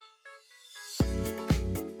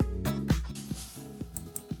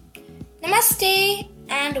Namaste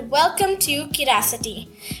and welcome to Curiosity,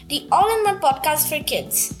 the all-in-one podcast for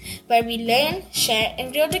kids, where we learn, share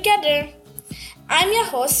and grow together. I'm your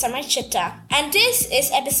host Samar Chitta and this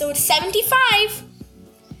is episode 75.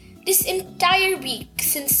 This entire week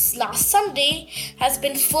since last Sunday has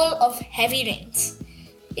been full of heavy rains.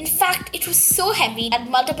 In fact, it was so heavy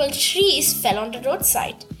that multiple trees fell on the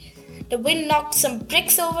roadside. The wind knocked some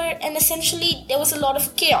bricks over and essentially there was a lot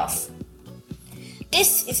of chaos.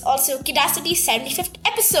 This is also Curiosity's 75th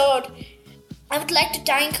episode. I would like to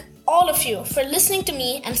thank all of you for listening to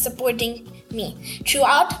me and supporting me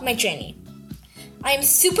throughout my journey. I am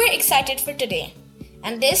super excited for today,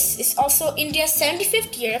 and this is also India's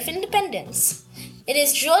 75th year of independence. It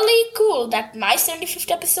is really cool that my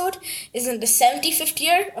 75th episode is in the 75th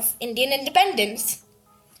year of Indian independence.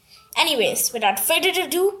 Anyways, without further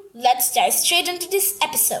ado, let's dive straight into this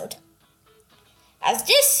episode. As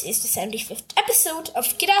this is the 75th episode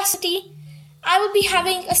of Curiosity, I will be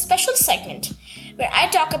having a special segment where I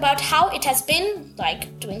talk about how it has been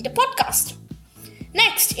like doing the podcast.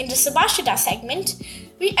 Next, in the Subhashita segment,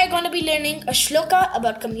 we are going to be learning a shloka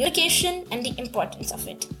about communication and the importance of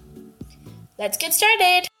it. Let's get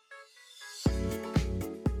started!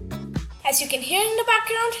 As you can hear in the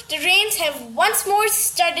background, the rains have once more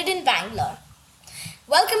started in Bangalore.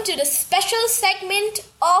 Welcome to the special segment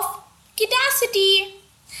of Curiosity.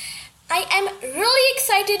 I am really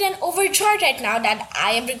excited and overjoyed right now that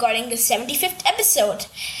I am recording the 75th episode,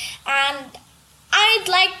 and I'd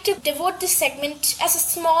like to devote this segment as a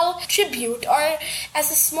small tribute or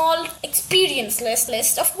as a small experience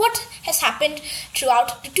list of what has happened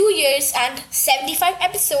throughout the 2 years and 75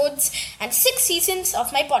 episodes and 6 seasons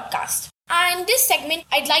of my podcast. And in this segment,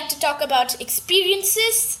 I'd like to talk about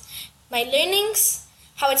experiences, my learnings,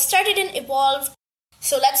 how it started and evolved.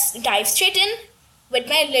 So let's dive straight in with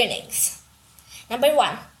my learnings. Number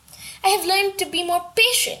 1, I have learned to be more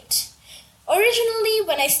patient. Originally,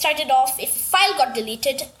 when I started off, if a file got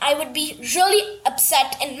deleted, I would be really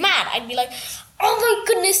upset and mad. I'd be like, oh my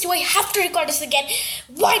goodness, do I have to record this again?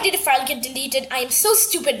 Why did the file get deleted? I am so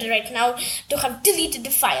stupid right now to have deleted the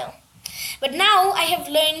file. But now I have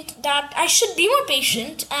learned that I should be more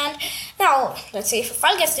patient, and now, let's say if a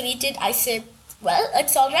file gets deleted, I say, well,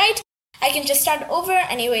 it's alright. I can just start over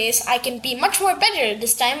anyways. I can be much more better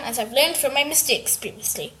this time as I've learned from my mistakes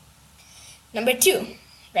previously. Number 2,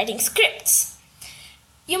 writing scripts.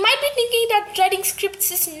 You might be thinking that writing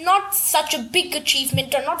scripts is not such a big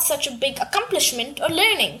achievement or not such a big accomplishment or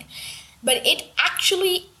learning, but it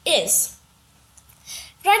actually is.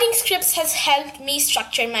 Writing scripts has helped me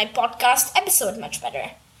structure my podcast episode much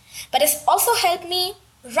better, but it's also helped me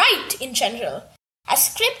write in general. As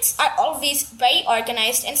scripts are always very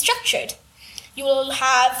organized and structured. You will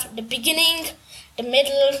have the beginning, the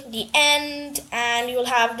middle, the end, and you will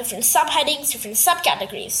have different subheadings, different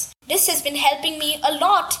subcategories. This has been helping me a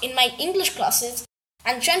lot in my English classes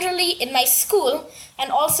and generally in my school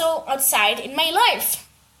and also outside in my life.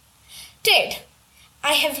 Third,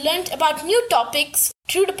 I have learned about new topics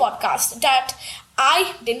through the podcast that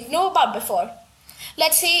I didn't know about before.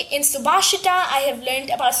 Let's say in Subhashita, I have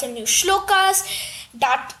learned about some new shlokas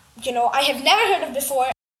that, I have never heard of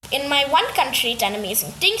before. In my One Country 10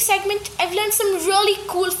 Amazing Things segment, I've learned some really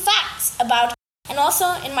cool facts about, and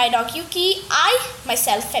also in my dog Yuki, I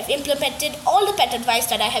myself have implemented all the pet advice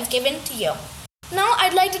that I have given to you. Now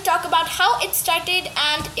I'd like to talk about how it started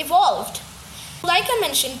and evolved. Like I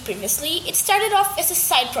mentioned previously, it started off as a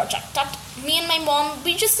side project that me and my mom,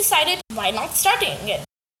 we just decided why not starting it.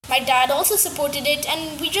 My dad also supported it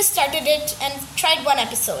and we just started it and tried one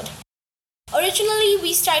episode. Originally,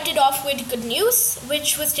 we started off with Good News,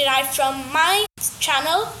 which was derived from my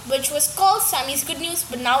channel, which was called Sammy's Good News,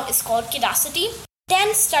 but now it's called Curiosity.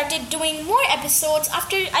 Then started doing more episodes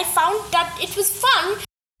after I found that it was fun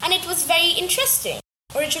and it was very interesting.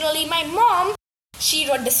 Originally, my mom, she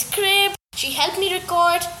wrote the script, she helped me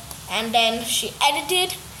record, and then she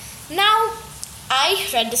edited. Now, I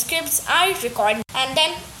read the scripts, I record, and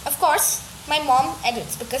then, of course, my mom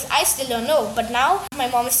edits because I still don't know. But now, my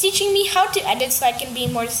mom is teaching me how to edit so I can be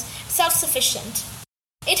more self-sufficient.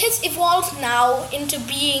 It has evolved now into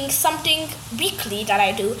being something weekly that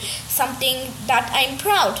I do, something that I'm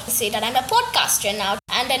proud to say that I'm a podcaster now.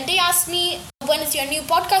 And then they ask me, when is your new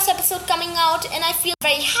podcast episode coming out? And I feel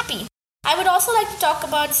very happy. I would also like to talk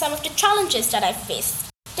about some of the challenges that I've faced.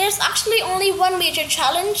 There's actually only one major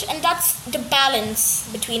challenge, and that's the balance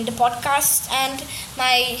between the podcast and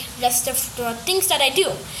my rest of the things that I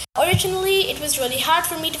do. Originally, it was really hard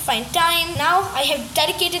for me to find time. Now, I have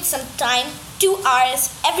dedicated some time, 2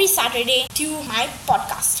 hours every Saturday to my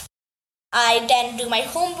podcast. I then do my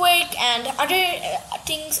homework and other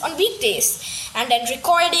things on weekdays, and then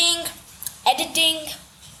recording, editing,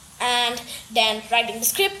 and then writing the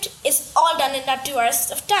script is all done in that 2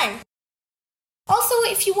 hours of time. Also,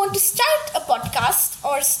 if you want to start a podcast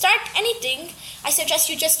or start anything, I suggest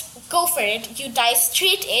you just go for it. You dive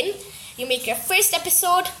straight in, you make your first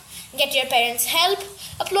episode, get your parents' help,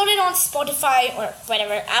 upload it on Spotify or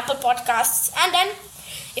whatever, Apple Podcasts, and then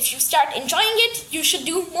if you start enjoying it, you should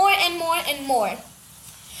do more and more and more.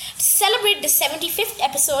 To celebrate the 75th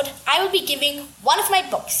episode, I will be giving one of my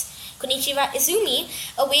books, Konnichiwa Izumi,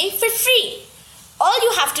 away for free. All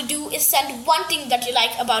you have to do is send one thing that you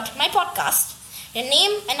like about my podcast, your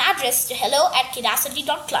name and address to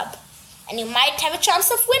hello@kidacity.club, and you might have a chance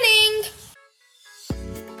of winning.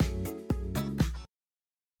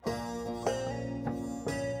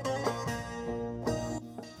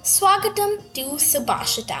 Swagatam to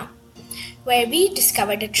Subhashita, where we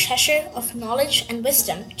discover the treasure of knowledge and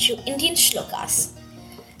wisdom through Indian shlokas.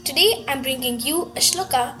 Today I'm bringing you a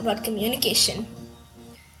shloka about communication.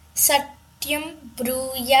 Satyam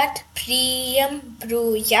bruyat priyam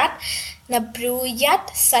bruyat na bruyat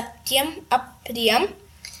satyam apriyam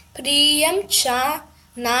priyam cha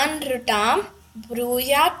nanrutam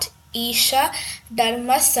bruyat isha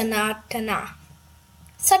dharma sanatana.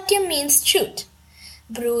 Satyam means truth.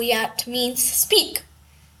 Bruyat means speak.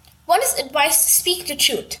 One is advised to speak the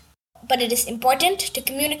truth, but it is important to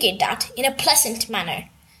communicate that in a pleasant manner.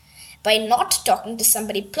 By not talking to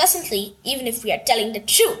somebody pleasantly, even if we are telling the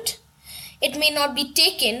truth, it may not be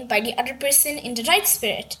taken by the other person in the right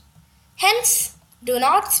spirit. Hence, do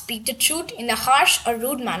not speak the truth in a harsh or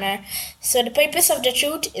rude manner, so the purpose of the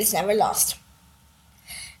truth is never lost.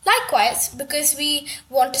 Likewise, because we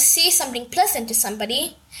want to say something pleasant to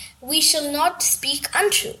somebody, we shall not speak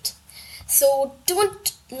untruth. So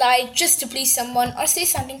don't lie just to please someone or say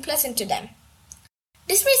something pleasant to them.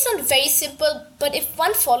 This may sound very simple, but if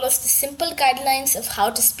one follows the simple guidelines of how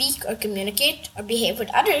to speak or communicate or behave with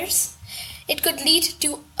others, it could lead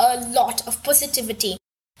to a lot of positivity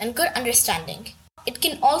and good understanding. It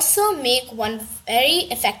can also make one very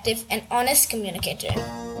effective and honest communicator.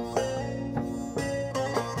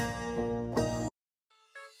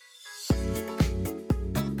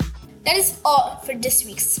 That is all for this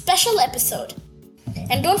week's special episode.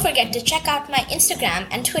 And don't forget to check out my Instagram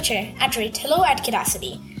and Twitter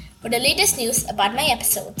 @hello@kidacity for the latest news about my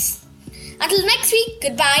episodes. Until next week,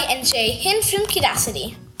 goodbye and Jai Hind from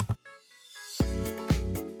Kidacity.